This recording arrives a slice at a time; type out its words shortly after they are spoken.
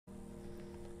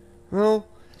Well,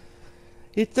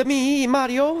 it's a me,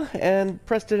 Mario, and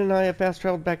Preston and I have fast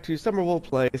traveled back to Summerwell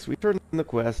Place. We turned in the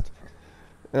quest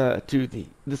to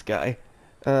this guy.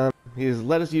 He's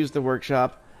let us use the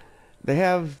workshop. They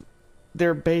have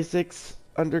their basics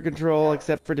under control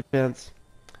except for defense,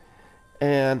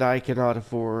 and I cannot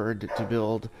afford to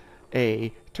build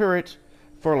a turret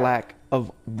for lack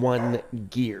of one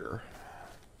gear.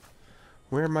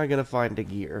 Where am I gonna find a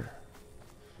gear?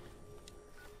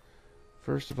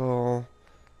 First of all,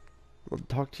 we'll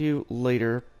talk to you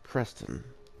later, Preston.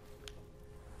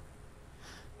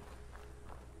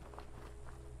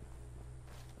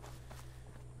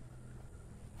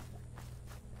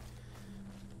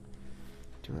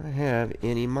 Do I have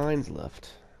any mines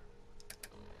left?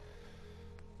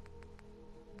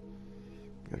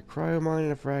 Got a cryo mine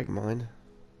and a frag mine.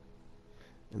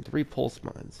 And 3 pulse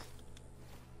mines.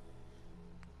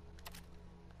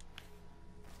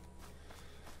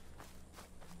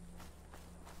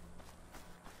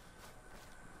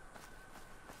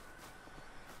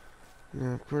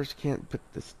 Now, of course, can't put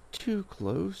this too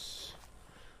close.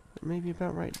 But maybe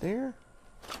about right there.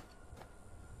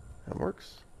 That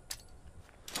works.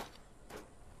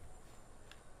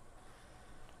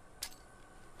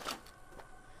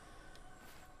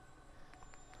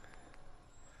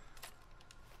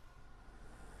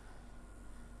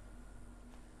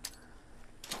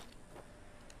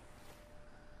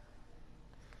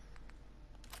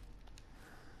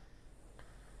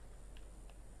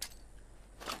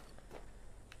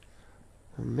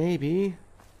 Maybe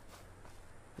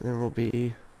there will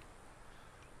be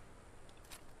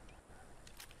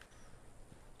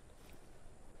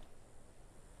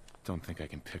Don't think I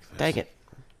can pick this. dang it.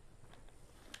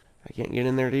 I can't get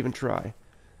in there to even try.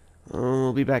 Oh,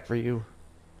 we'll be back for you.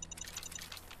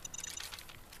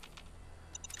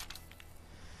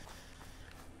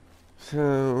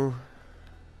 So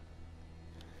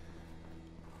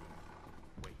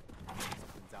Wait,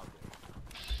 something's out there.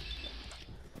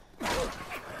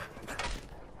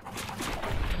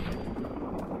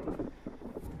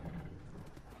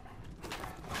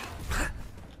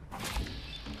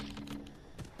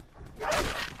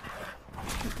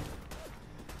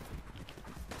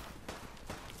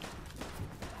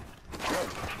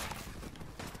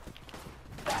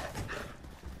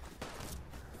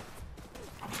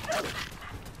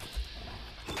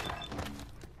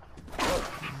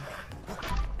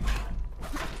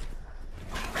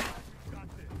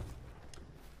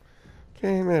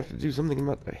 okay, I'm gonna have to do something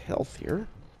about the health here.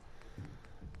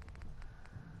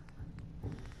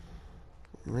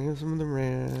 Bring in some of the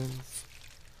reds.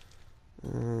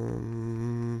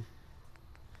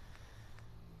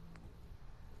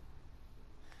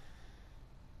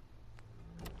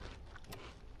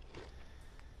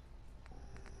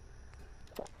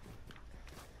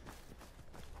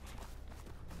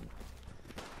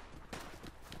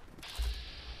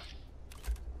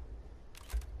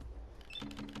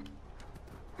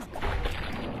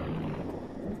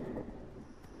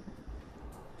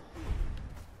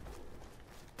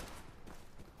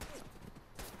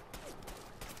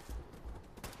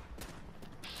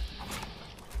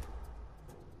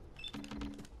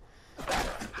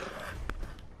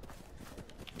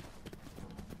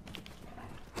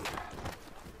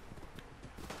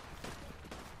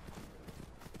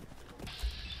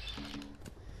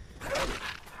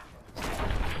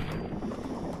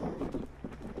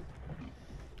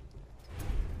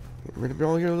 Get rid of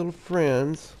all your little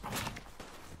friends.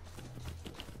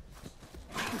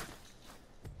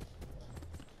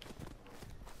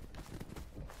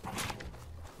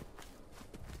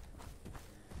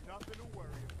 Nothing to worry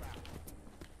about.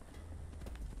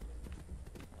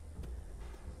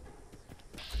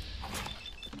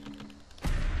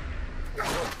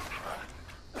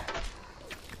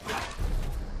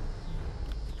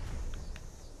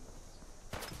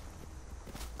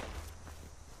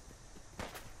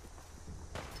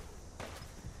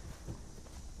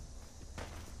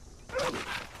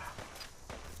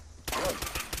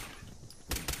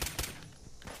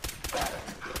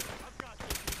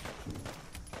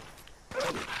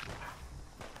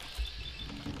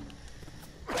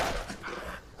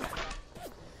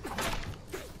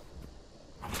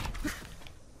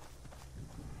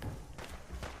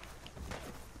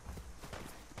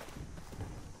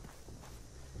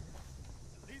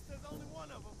 At least there's only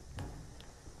one of them.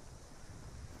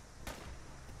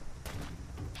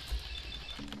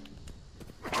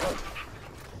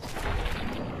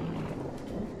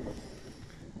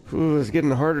 Ooh, it's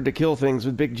getting harder to kill things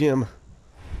with Big Jim.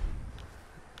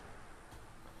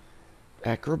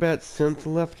 Acrobat synth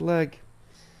left leg.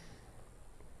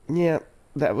 Yeah,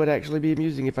 that would actually be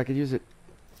amusing if I could use it.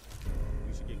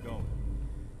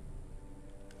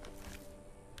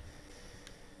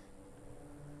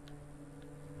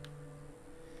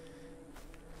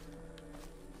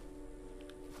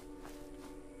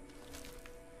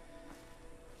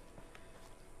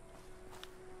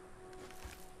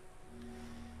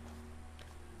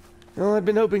 Well, I've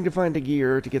been hoping to find a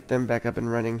gear to get them back up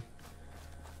and running.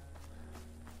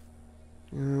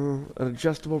 An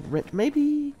adjustable wrench.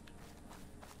 Maybe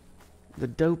the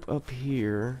dope up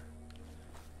here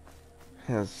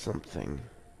has something.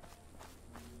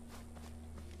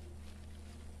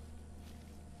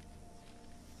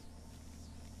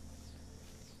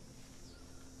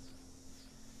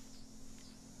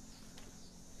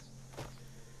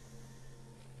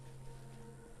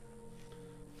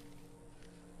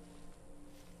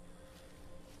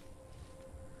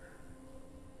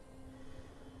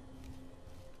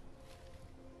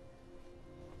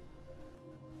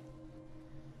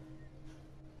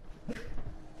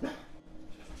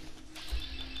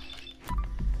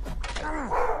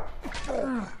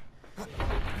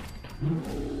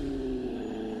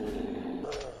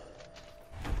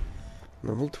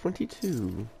 Level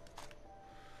 22.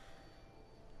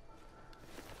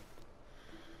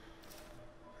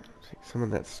 Take some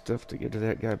of that stuff to get to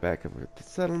that guy back over at the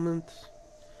settlement.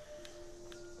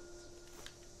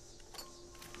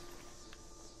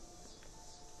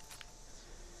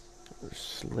 Another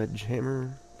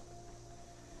sledgehammer.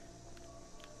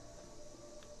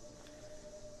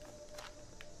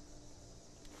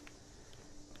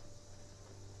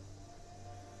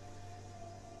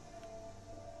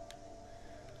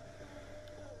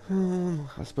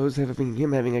 I suppose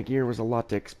him having a gear was a lot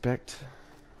to expect.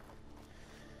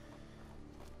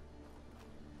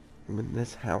 Would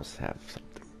this house have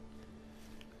something?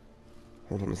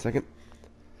 Hold on a second.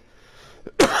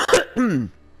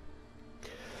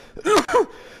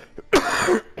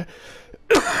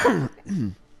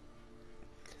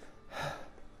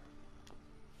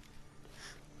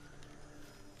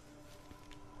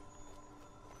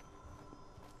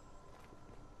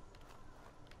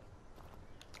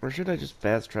 Or should I just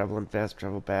fast travel and fast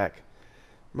travel back?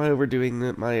 Am I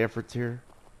overdoing my efforts here?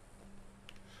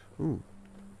 Ooh,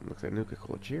 looks like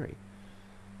Nuka-Cola Cherry.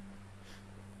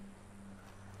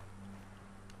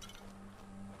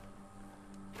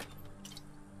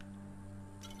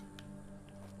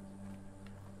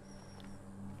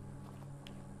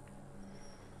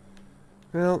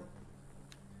 Well,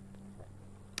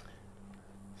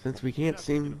 since we can't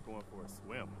seem... Going for a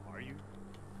swim, are you?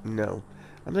 No.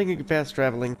 I'm thinking of fast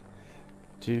traveling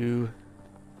to...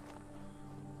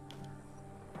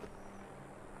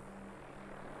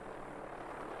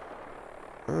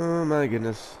 Oh my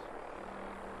goodness.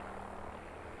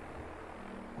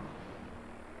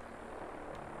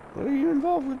 What are you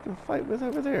involved with the fight with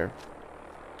over there?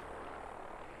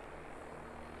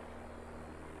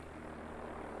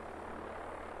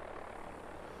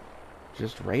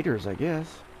 Just raiders, I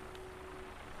guess.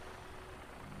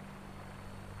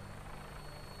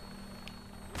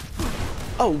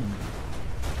 Oh!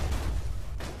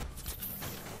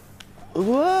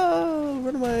 Whoa!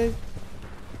 Run away!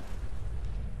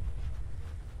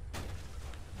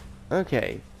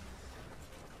 Okay.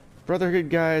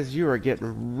 Brotherhood guys, you are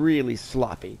getting really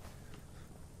sloppy.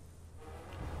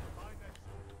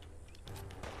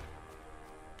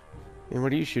 And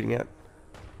what are you shooting at?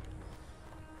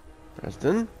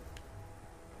 Preston?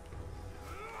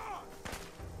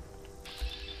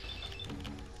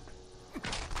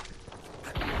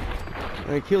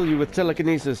 I kill you with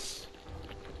telekinesis.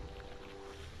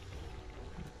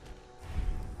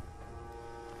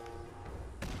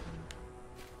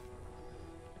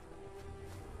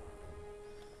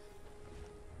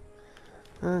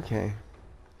 Okay.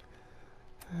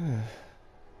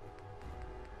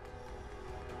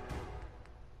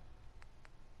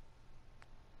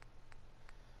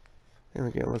 There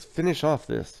we go. Let's finish off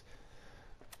this.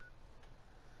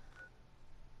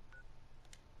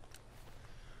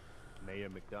 Mayor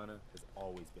McDonough has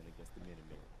always been against the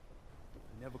Minutemen.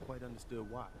 I never quite understood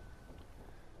why.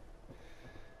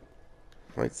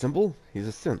 Quite simple. He's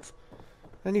a synth.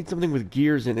 I need something with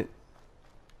gears in it.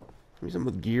 Give me something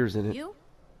with gears in it. You?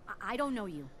 I don't know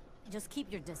you. Just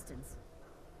keep your distance.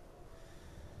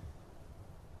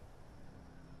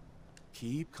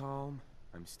 Keep calm.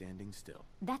 I'm standing still.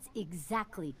 That's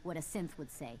exactly what a synth would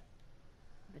say.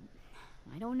 But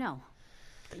I don't know.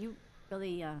 Are you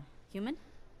really, human?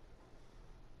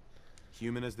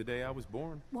 Human as the day I was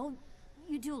born. Well,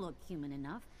 you do look human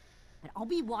enough. But I'll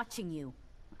be watching you.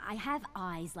 I have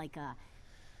eyes like a...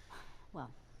 Well,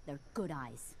 they're good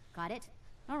eyes. Got it?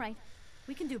 All right.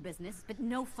 We can do business, but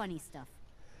no funny stuff.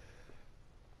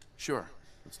 Sure.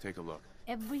 Let's take a look.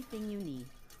 Everything you need.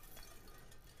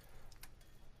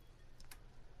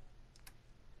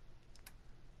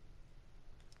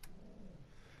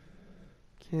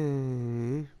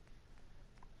 Okay.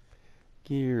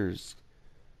 Gears.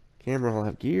 Camera will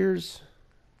have gears.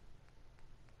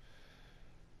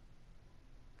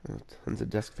 Tons of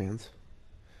desk fans.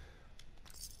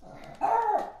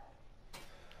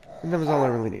 And that was all I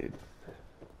really needed.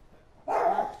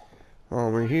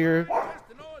 While we're here,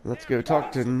 let's go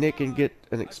talk to Nick and get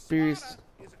an experienced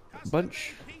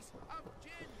bunch.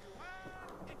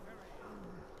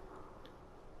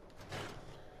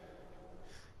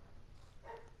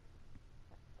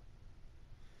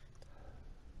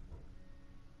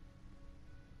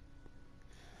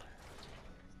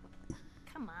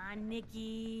 Come on,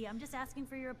 Nikki. I'm just asking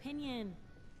for your opinion.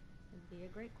 It'd be a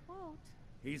great quote.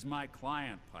 He's my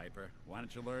client, Piper. Why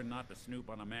don't you learn not to snoop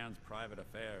on a man's private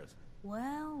affairs?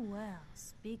 Well, well,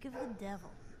 speak of the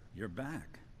devil. You're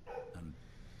back. And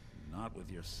not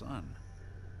with your son.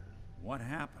 What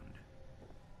happened?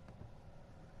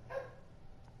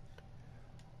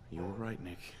 You were right,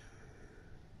 Nick.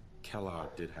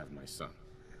 Kellogg did have my son.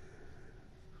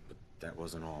 But that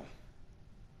wasn't all.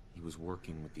 He was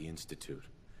working with the Institute.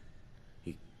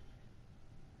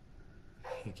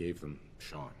 He gave them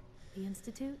Sean. The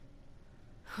Institute?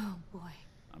 Oh, boy.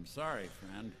 I'm sorry,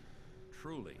 friend.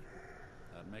 Truly.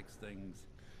 That makes things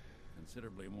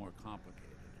considerably more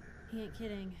complicated. He ain't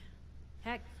kidding.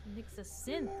 Heck, Nick's a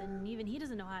synth, and even he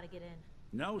doesn't know how to get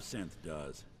in. No synth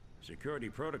does. Security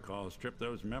protocols strip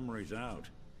those memories out.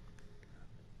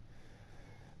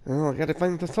 Oh, I gotta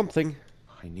find something.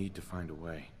 I need to find a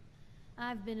way.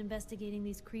 I've been investigating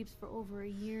these creeps for over a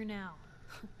year now.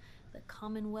 The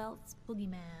Commonwealth's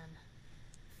boogeyman.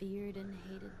 Feared and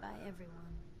hated by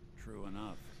everyone. True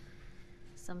enough.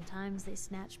 Sometimes they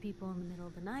snatch people in the middle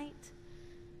of the night,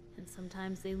 and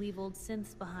sometimes they leave old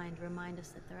synths behind to remind us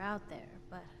that they're out there,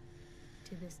 but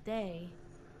to this day,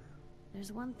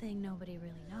 there's one thing nobody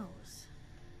really knows.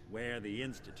 Where the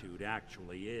Institute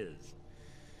actually is.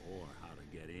 Or how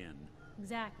to get in.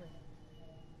 Exactly.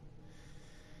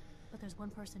 But there's one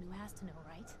person who has to know,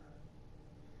 right?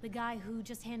 The guy who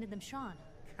just handed them Sean.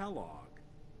 Kellogg.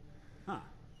 Huh.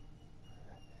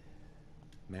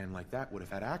 Man like that would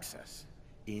have had access.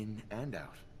 In and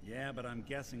out. Yeah, but I'm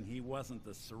guessing he wasn't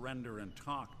the surrender and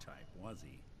talk type, was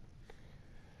he?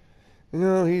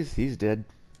 No, he's dead.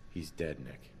 He's dead,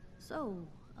 Nick. So,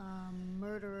 a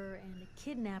murderer and a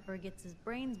kidnapper gets his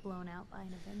brains blown out by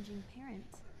an avenging parent.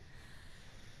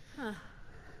 Huh.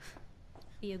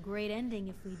 Be a great ending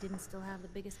if we didn't still have the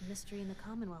biggest mystery in the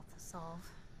Commonwealth to solve.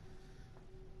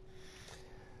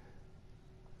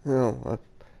 Well,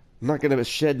 I'm not gonna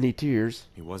shed any tears.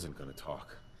 He wasn't gonna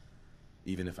talk.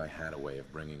 Even if I had a way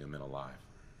of bringing him in alive.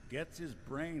 Gets his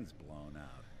brains blown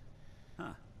out.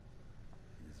 Huh.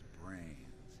 His brains.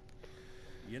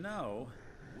 You know,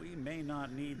 we may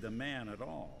not need the man at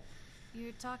all.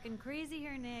 You're talking crazy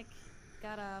here, Nick.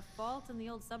 Got a fault in the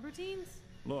old subroutines?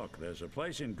 Look, there's a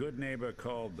place in Good Neighbor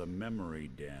called the Memory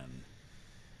Den.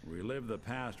 Relive the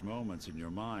past moments in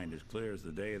your mind as clear as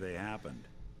the day they happened.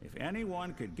 If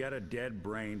anyone could get a dead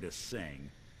brain to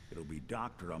sing, it'll be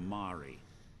Dr. Amari,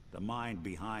 the mind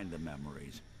behind the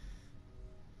memories.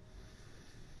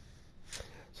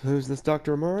 So who's this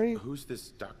Dr. Amari? Who's this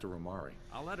Dr. Amari?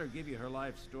 I'll let her give you her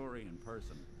life story in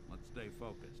person. Let's stay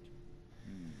focused.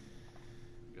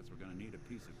 I guess we're gonna need a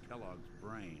piece of Kellogg's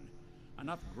brain.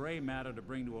 Enough gray matter to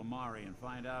bring to Amari and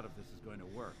find out if this is going to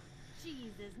work.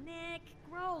 Jesus, Nick.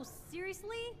 Gross.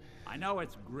 Seriously? I know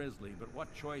it's grisly, but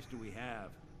what choice do we have?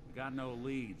 We got no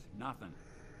leads, nothing.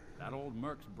 That old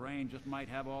Merc's brain just might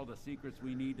have all the secrets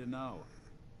we need to know.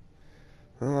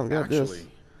 Well, I've got Actually, this.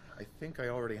 I think I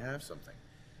already have something.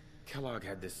 Kellogg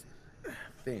had this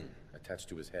thing attached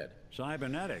to his head.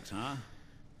 Cybernetics, huh?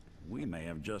 We may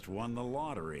have just won the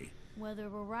lottery. Whether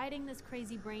we're riding this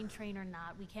crazy brain train or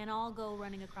not, we can't all go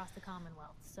running across the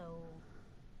Commonwealth, so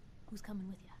who's coming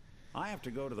with you? I have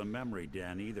to go to the memory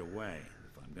den either way,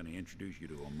 if I'm going to introduce you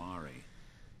to Amari.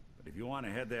 But if you want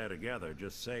to head there together,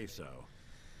 just say so.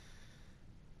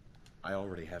 I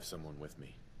already have someone with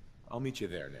me. I'll meet you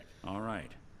there, Nick. All right.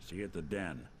 See you at the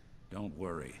den. Don't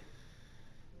worry.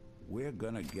 We're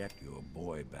gonna get your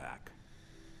boy back.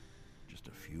 Just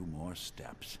a few more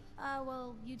steps.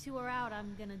 Well, you two are out.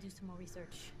 I'm gonna do some more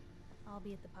research. I'll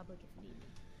be at the public if you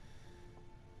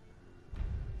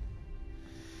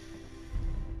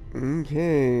need me.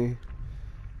 Okay.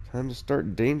 Time to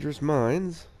start Dangerous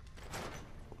Minds.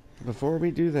 Before we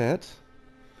do that,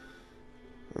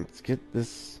 let's get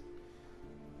this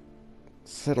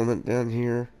settlement down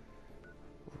here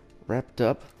wrapped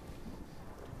up.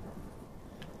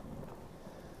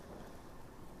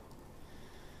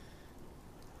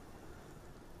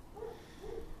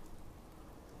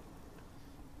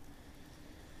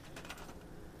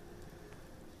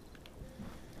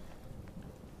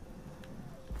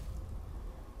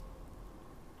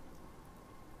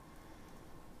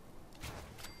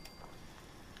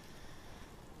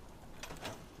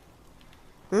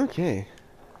 Okay.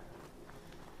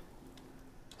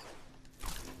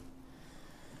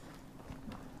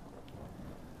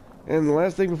 And the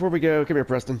last thing before we go, come here,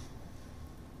 Preston.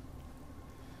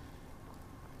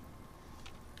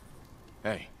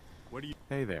 Hey. What do you...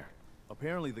 Hey there.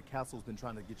 Apparently the castle's been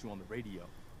trying to get you on the radio.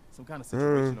 Some kind of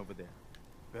situation over there.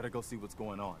 Better go see what's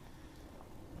going on.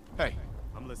 Hey.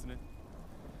 I'm listening.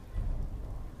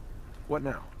 What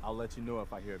now? I'll let you know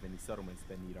if I hear of any settlements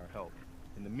that need our help.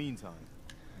 In the meantime,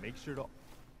 make sure to...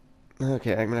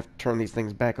 Okay, I'm gonna have to turn these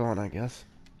things back on, I guess.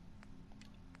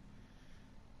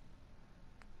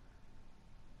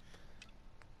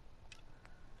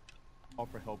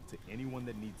 offer help to anyone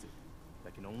that needs it.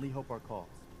 That can only help our cause.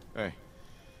 Hey.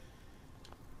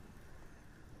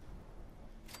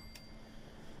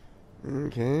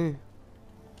 Okay.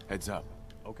 Heads up.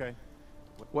 Okay.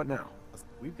 What now?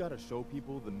 We've got to show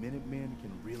people the Minutemen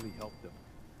can really help them.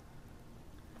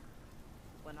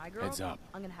 When I grow Heads up.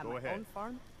 I'm gonna have Go my ahead. own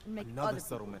farm and make Another other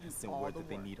settlement has sent all word the that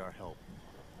they work. need our help.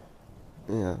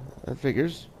 Yeah, that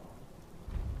figures.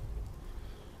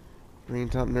 Green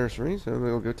Top Nursery, so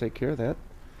we'll go take care of that.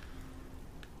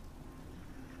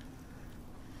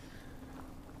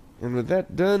 And with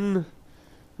that done,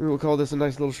 we will call this a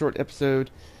nice little short episode,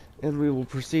 and we will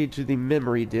proceed to the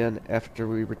Memory Den after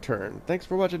we return. Thanks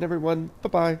for watching, everyone.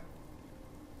 Bye-bye.